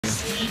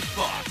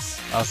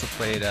I also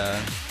played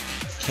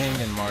King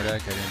and Marduk. I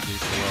didn't do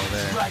so well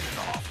there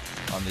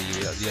on the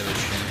other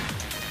stream.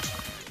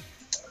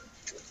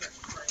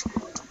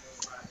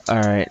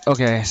 Alright,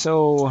 okay,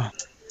 so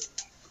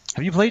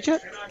have you played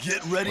yet?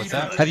 What's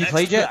that? Have you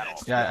played yet?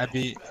 Yeah, I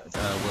beat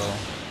Will.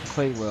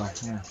 Played Will.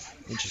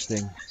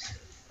 Interesting.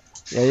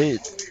 Yeah,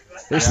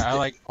 I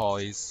like Paul.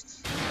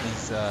 He's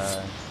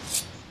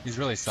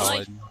really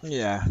solid.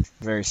 Yeah,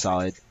 very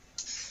solid.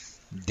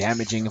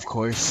 Damaging, of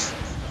course.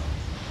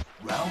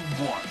 Round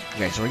 1.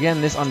 Okay, so we're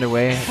getting this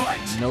underway.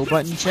 No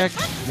button check.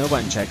 No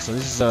button check. So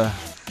this is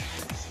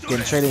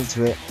getting straight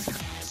into it.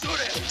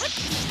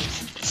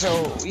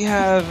 So we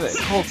have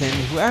Colton,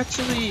 who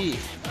actually,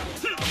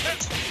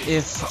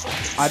 if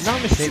I'm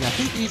not mistaken, I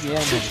think EVM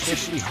has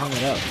officially hung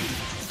it up.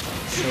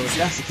 So if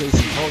that's the case,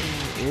 Colton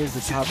is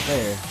the top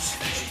player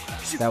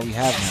that we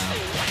have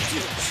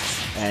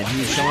now. And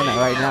he's showing that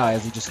right now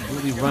as he just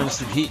completely runs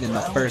through Heaton in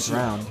the first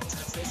round.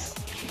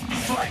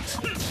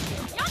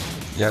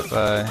 Yep,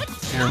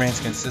 he remains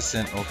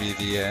consistent will be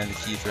the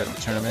key throughout the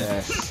tournament.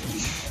 Yes.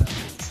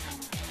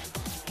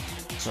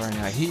 So right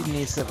now, Heaton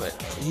needs to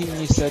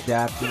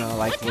adapt, you know,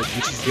 like which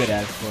he's good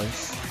at, of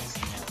course.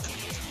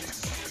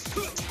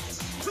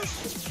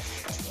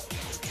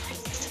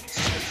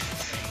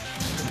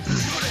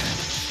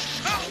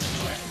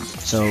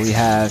 So we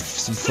have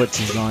some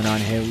footsies going on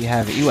here. We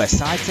have US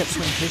side step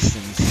twin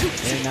pistons.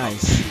 Very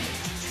nice.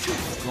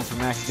 Going for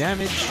max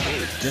damage.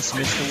 Just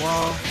missed the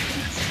wall.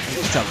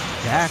 It's a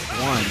back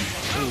one.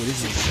 Oh,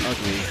 this is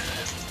ugly.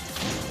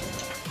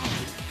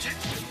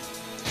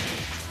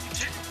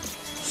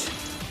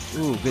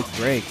 Ooh, good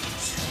break.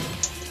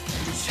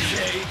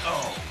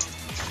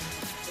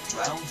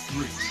 Round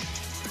 3.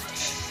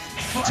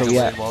 So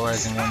yeah. Wall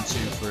rising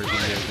 1-2 for the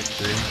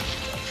victory.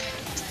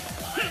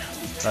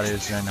 Thought he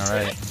was doing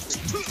alright.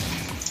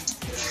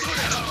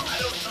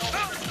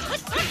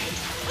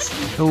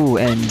 Ooh,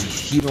 and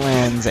he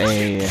lands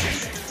a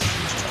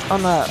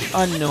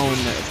unknown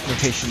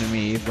notation to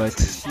me, but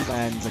he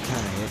lands a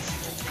counter hit.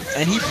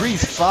 And he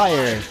breathes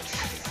fire!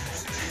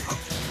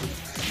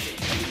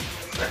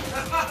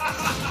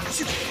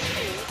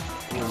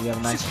 Ooh, we have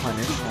a nice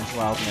punish, nice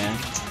wild man.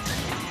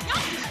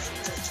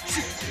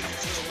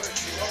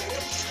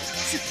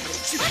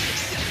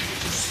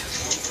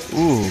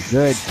 Ooh,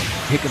 good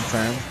hit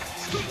confirm.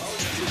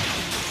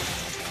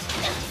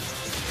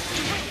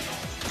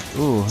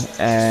 Ooh,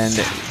 and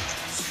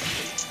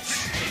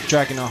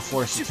Draganov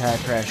force attack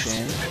crash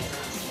in.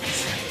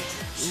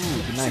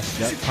 Ooh, nice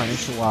duck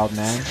punish the wild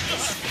man.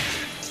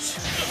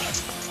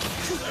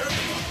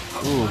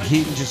 Ooh,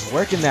 Heaton just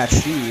working that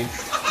Steve.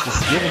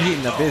 Just giving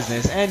Heaton the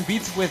business and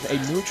beats with a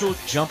neutral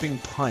jumping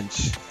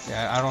punch.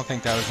 Yeah, I don't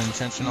think that was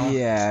intentional.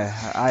 Yeah,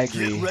 I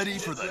agree. Get ready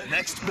for the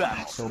next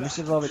battle. So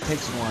Mr. Velvet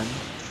takes one.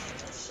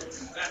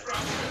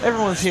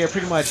 Everyone's here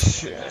pretty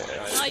much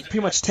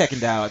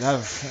teching out.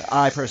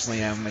 I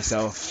personally am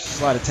myself.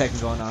 There's a lot of teching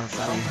going on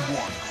for me.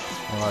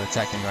 A lot of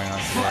teching going on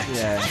today.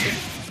 Yeah.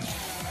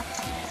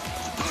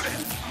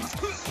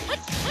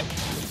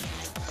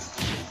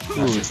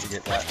 Ooh. Just to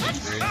get that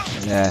victory.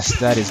 Yes,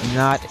 that is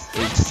not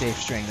a safe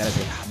string. That is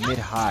a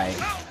mid-high.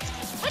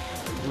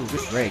 Ooh,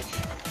 good break.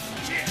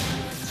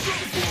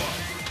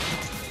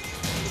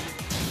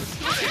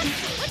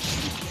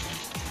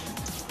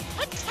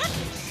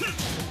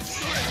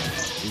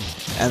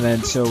 And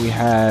then so we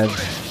have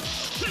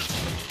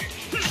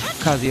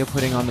Kazuya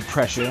putting on the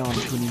pressure on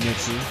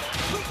Kunimitsu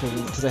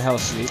to the Hell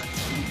Sweep.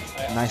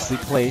 Nicely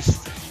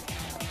placed.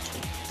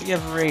 We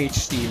have Rage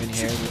Steve in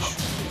here, which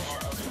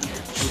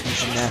will do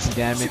some nasty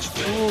damage.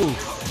 Ooh!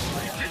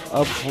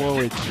 Up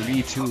forward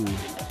 3-2.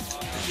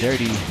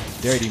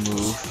 Dirty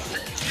move.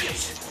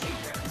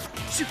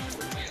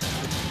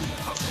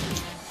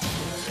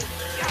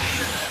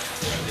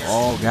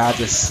 Oh god,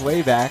 the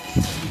sway back.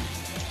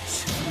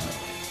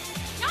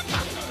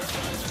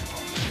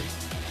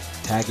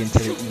 Tag into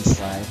the E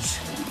slide.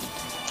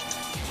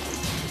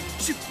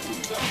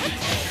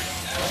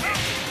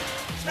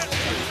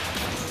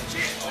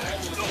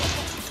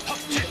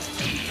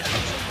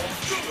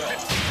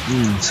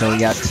 So we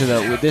got to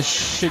the, this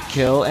should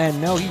kill,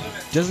 and no, he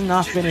does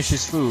not finish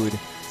his food.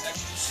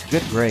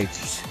 Good break.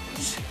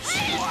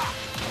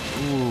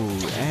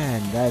 Ooh,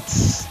 and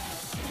that's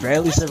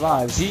barely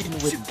survives. Heaton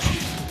with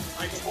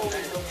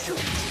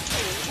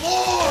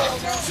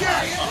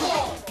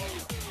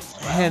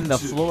and the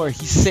floor.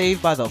 He's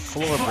saved by the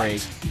floor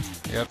break.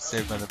 Yep,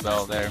 saved by the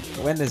bell there.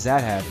 When does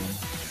that happen?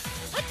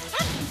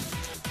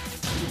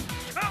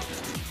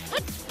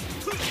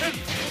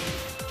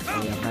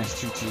 Oh, yeah,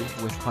 nice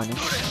 2-2 with punish.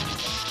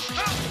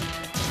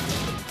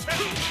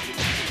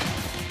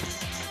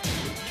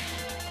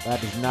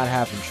 That does not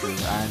happen, true.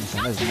 I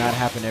understand. That does not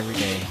happen every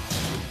day.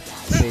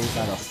 Saved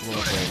by the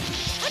floor break.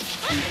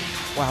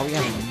 Wow, we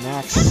have a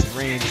max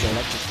range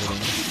electric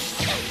hitting.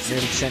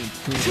 Nearly sent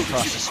Kuz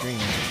across the screen.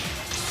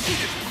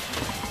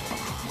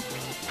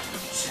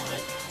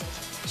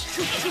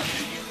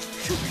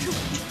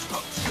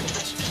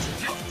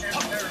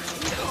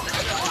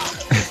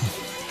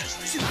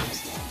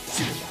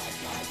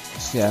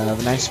 Yeah, a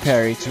nice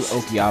parry to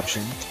Oki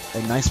option.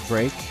 A nice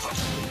break.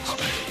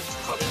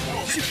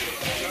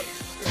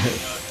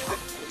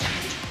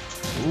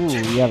 Ooh,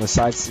 we have a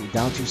side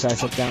down two, side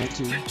step down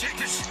two.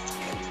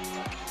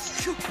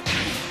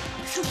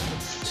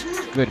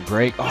 Good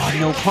break. Oh,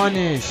 no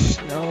punish.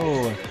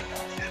 No.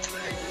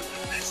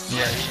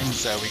 Yeah,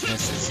 Heaton's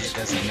weakness is he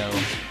doesn't know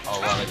a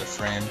lot of the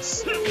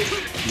frames.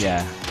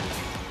 Yeah.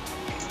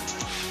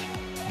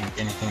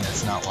 Anything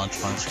that's not launch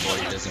punchable,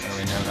 he doesn't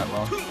really know that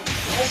well.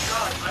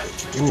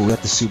 Ooh, we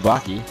got the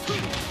Tsubaki.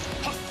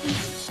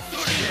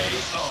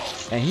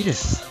 And he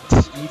just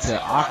needs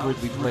to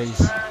awkwardly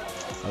place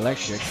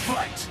electric.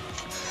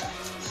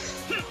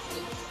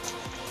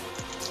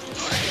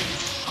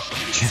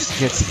 Just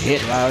gets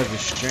hit right out of the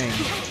string.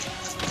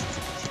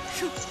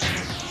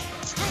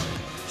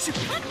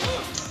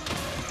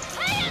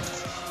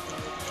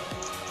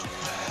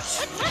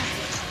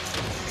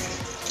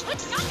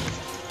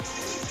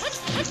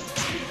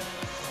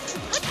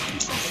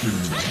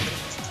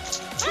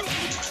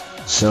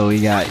 So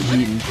we got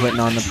Heaton putting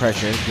on the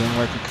pressure, doing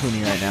work with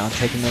Kuni right now,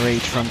 taking the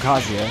rage from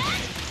Kazuya.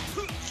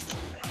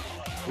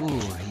 Ooh,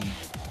 he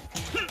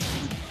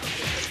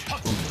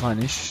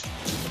punish.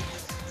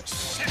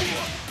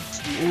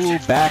 Ooh,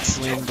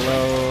 backswing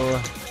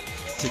blow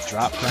to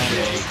drop down.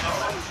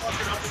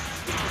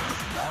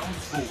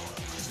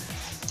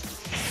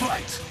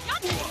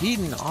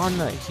 Heaton on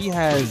the, he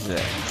has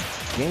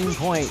game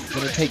point,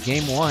 gonna take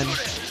game one.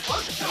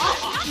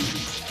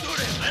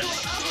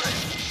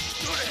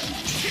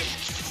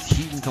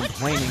 Heaton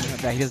complaining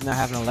that he does not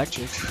have an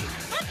electric.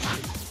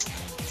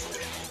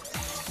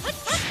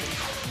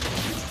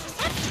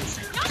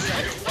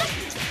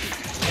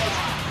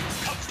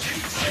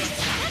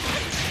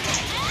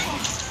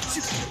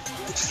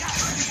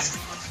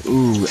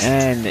 Ooh,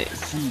 and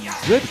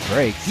good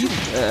break.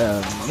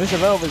 Mr.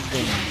 Velvet's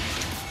been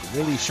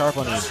really sharp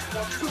on his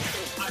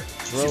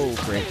throw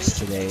breaks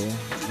today.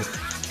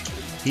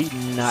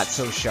 Heaton not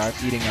so sharp,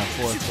 eating a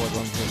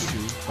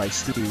 4-4-1+2 by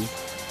Stu.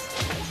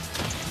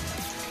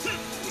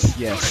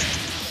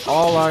 Yes,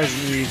 all ours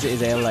needs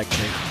is an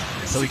electric,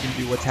 so we can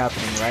do what's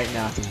happening right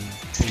now to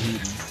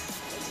Heaton.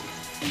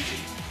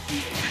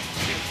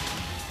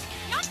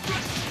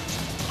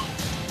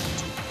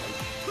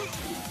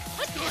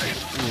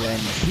 And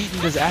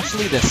Heaton is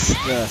actually the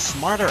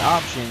smarter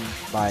option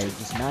by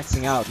just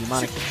maxing out the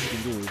amount of kicks he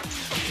can do.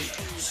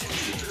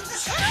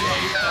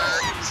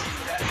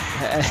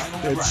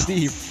 And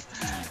Steve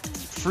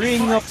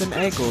freeing up them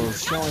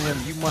ankles, showing him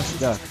you must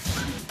duck.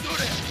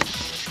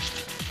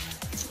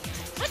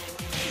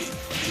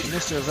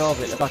 Mr.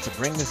 Velvet about to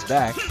bring this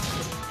back.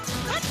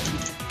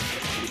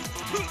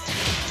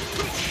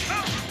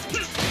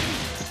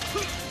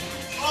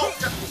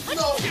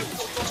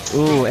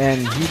 Ooh,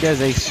 and he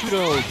does a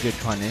pseudo good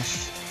punish.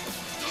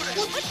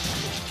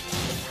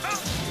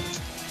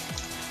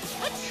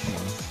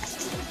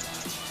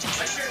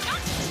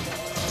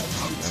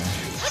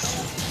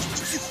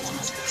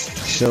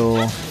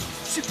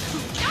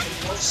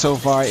 So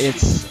far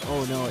it's,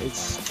 oh no,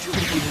 it's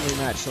pretty evenly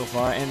matched so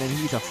far, and then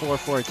he's a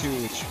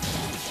 4-4-2, which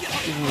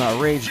gives him a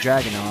rage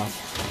Draganov.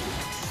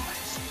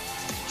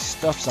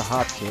 Stuffs a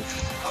hop kick.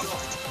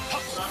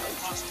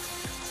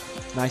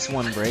 Nice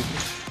one break.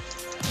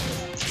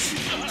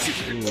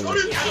 Ooh.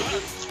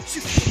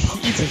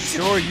 He's a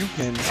sure you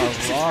can, a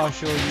raw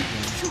sure you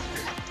can.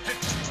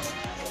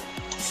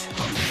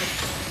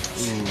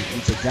 Ooh,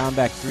 it's a down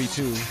back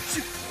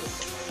 3-2.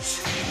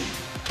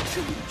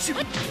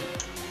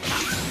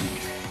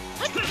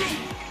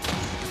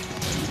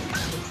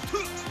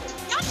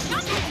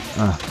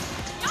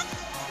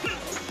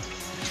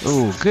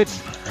 Ooh, good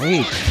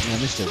break,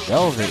 Mr.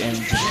 Velvet, and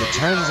just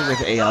returns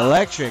with a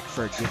electric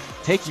for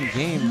taking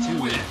game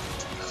 2.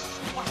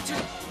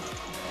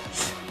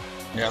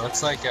 Yeah,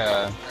 looks like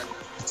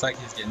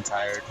he's getting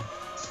tired.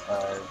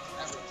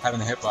 Having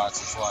the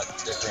hitbox is a lot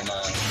different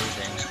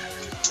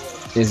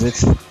moving. Is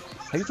it?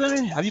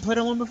 Have you played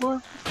on one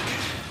before?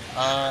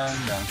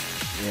 No.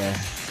 Yeah.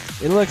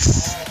 It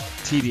looks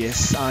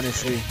tedious,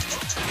 honestly.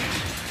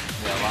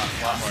 Yeah,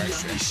 a lot more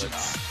extra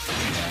inputs.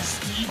 Yeah.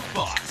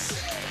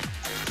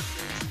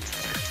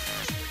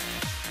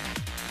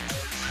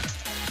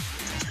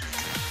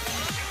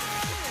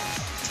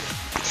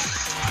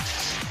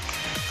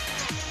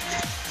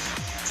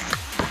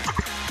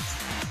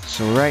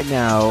 So right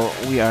now,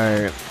 we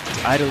are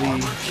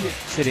idly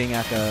sitting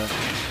at the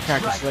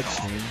character select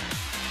screen.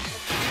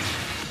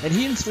 And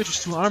Heaton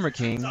switches to Armor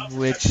King,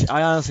 which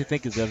I honestly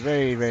think is a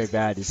very, very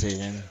bad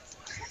decision.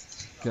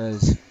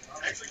 Because...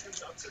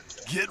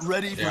 Get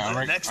ready for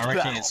the next Armor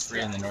battle. King is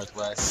free in the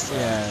Northwest.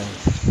 Yeah,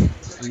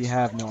 we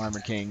have no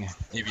Armor King.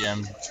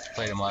 EVM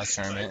played him last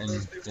tournament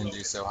and didn't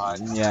do so hot.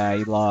 Yeah,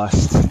 he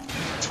lost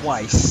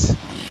twice.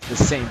 The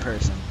same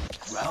person.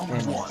 Round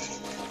And 1.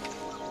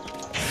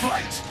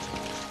 Fight.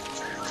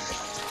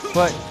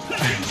 But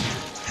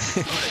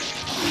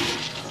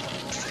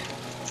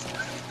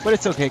but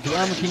it's okay, because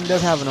Armor King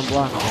does have an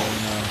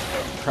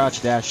unblockable,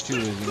 crouch dash too,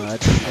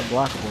 it's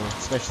unblockable,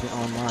 especially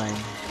online.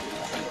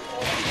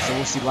 So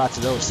we'll see lots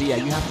of those. So yeah,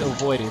 you have to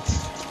avoid it.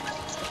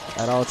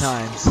 at all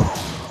times.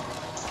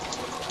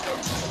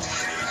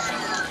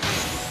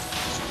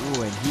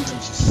 Ooh, and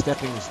Heaton's just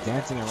stepping, just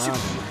dancing around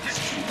him.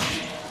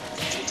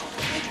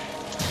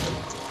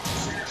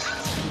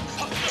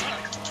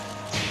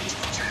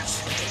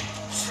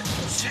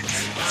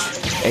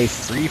 A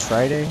free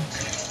Friday?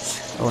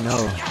 Oh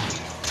no.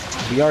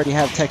 We already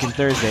have Tekken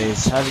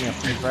Thursdays. Having a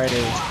free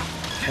Friday,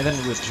 and then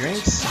with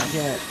drinks, I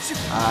can't.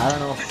 I don't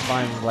know if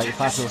I'm like, if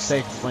I feel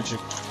safe with a bunch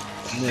of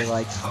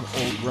like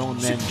old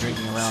grown men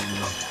drinking around me.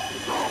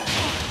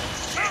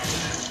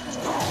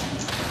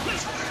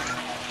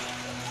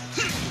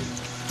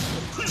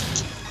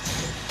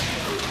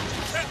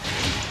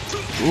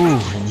 Ooh,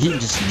 and he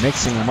just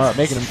mixing them up,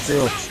 making them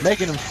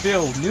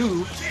feel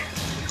new.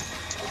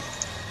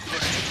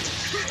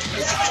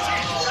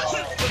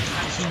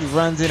 He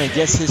runs in and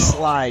gets his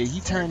slide.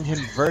 He turned him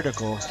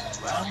vertical,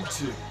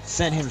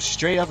 sent him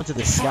straight up into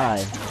the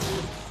sky.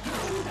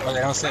 Well,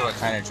 they don't say what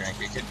kind of drink.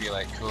 It could be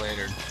like Kool-Aid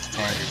or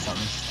Tank or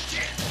something.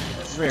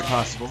 It's very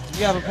possible.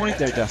 You have a point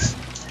there, Dustin.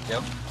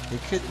 Yep.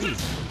 It could be.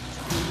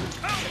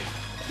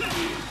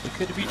 It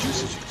could be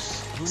Juicy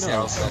Juice. Who knows?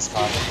 Seattle's best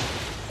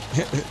coffee.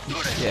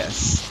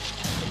 Yes.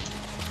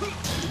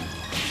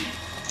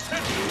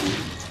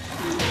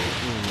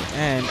 Ooh,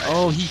 and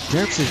oh, he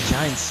derps his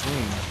giant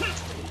swing.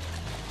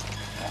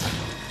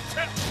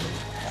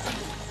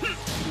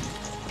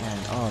 And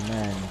oh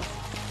man,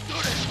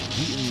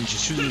 Heaton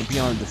just shooting to be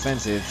on the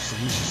defensive, so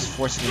he's just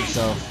forcing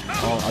himself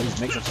all these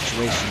mix-up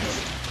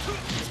situations.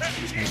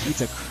 And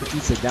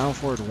eats a down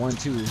forward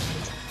 1-2,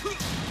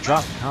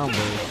 drop combo.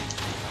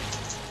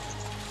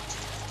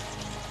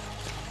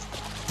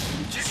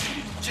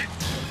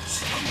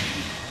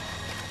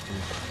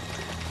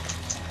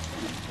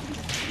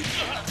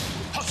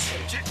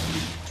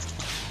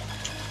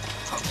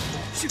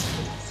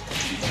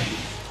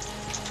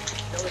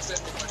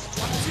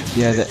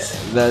 Yeah,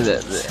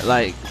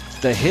 like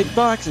the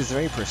hitbox is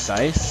very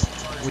precise,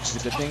 which is a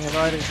good thing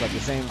about it. But at the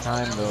same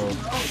time, though,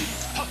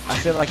 I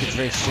feel like it's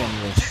very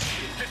strenuous.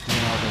 You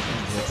know,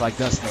 it's like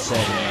Dustin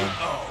said,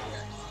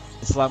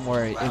 it's a lot more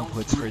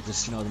inputs for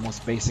just, you know, the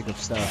most basic of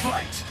stuff.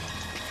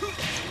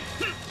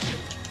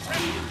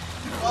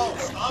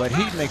 But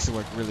he makes it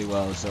work really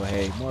well, so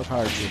hey, more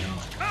power to him.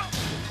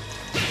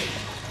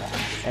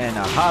 And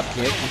a hop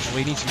kick, which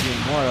we need to be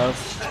doing more of.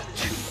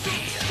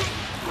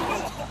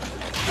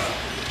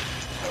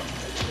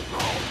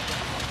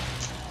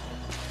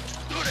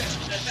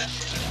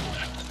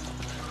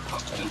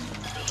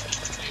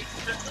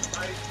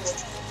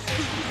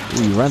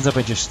 Ooh, he runs up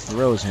and just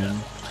throws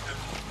him.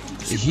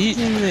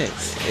 Heaton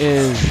is,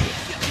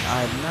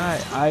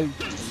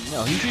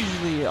 he's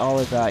usually all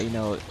about, you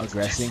know,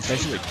 aggressing,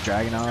 especially with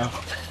Draganov.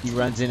 He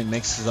runs in and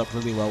mixes up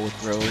really well with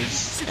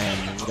throws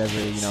and whatever,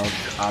 you know,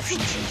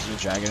 options he uses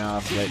with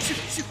Draganov. But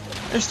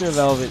Mr.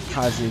 Velvet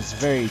Kazuya is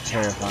very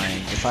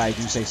terrifying, if I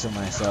do say so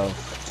myself.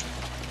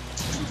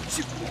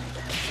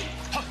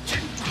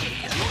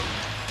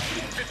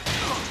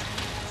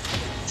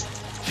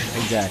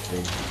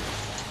 Exactly.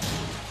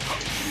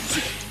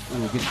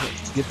 Ooh,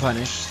 good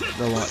punish.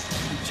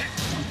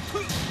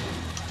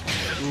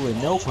 Ooh,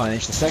 and no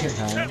punish the second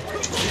time.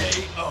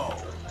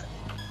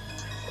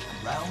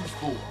 Round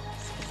 4.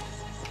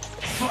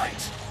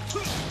 Fight.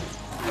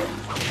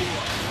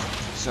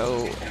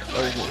 So,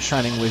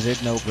 Shining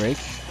Wizard, no break.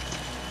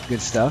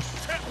 Good stuff.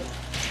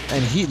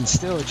 And Heaton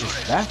still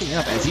just backing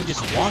up as he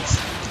just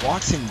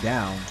walks him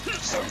down.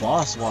 Just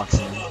boss walks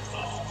him.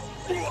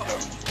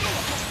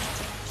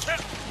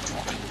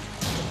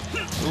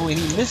 Ooh, and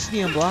he missed the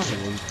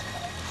unblockable.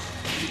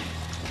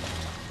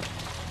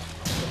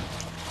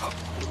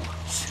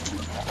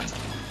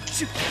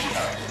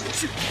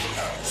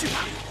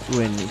 Ooh,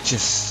 and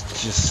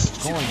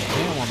just going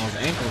down on those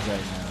ankles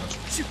right now.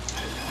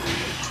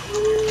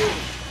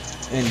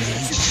 And he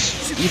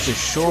just eats a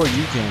short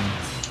you can.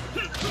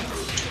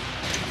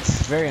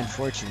 It's very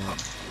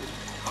unfortunate.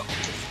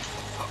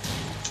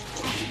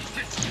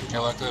 Yeah,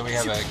 luckily we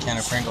have a can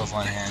of Pringles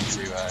on hand to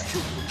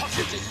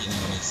get the Heaton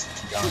when he's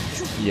gone.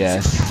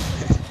 Yes.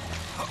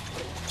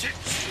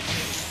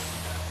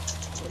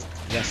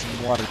 He got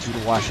some water too to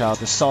wash out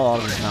the salt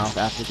out of his mouth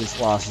after this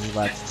loss he's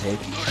about to take.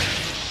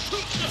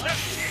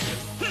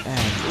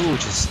 And ooh,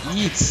 just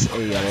eats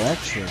a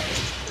electric.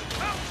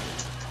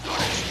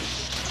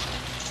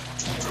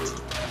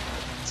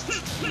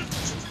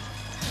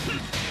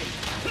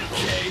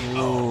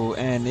 Ooh,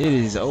 and it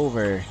is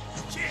over.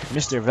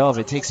 Mr.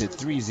 Velvet takes it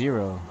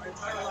 3-0.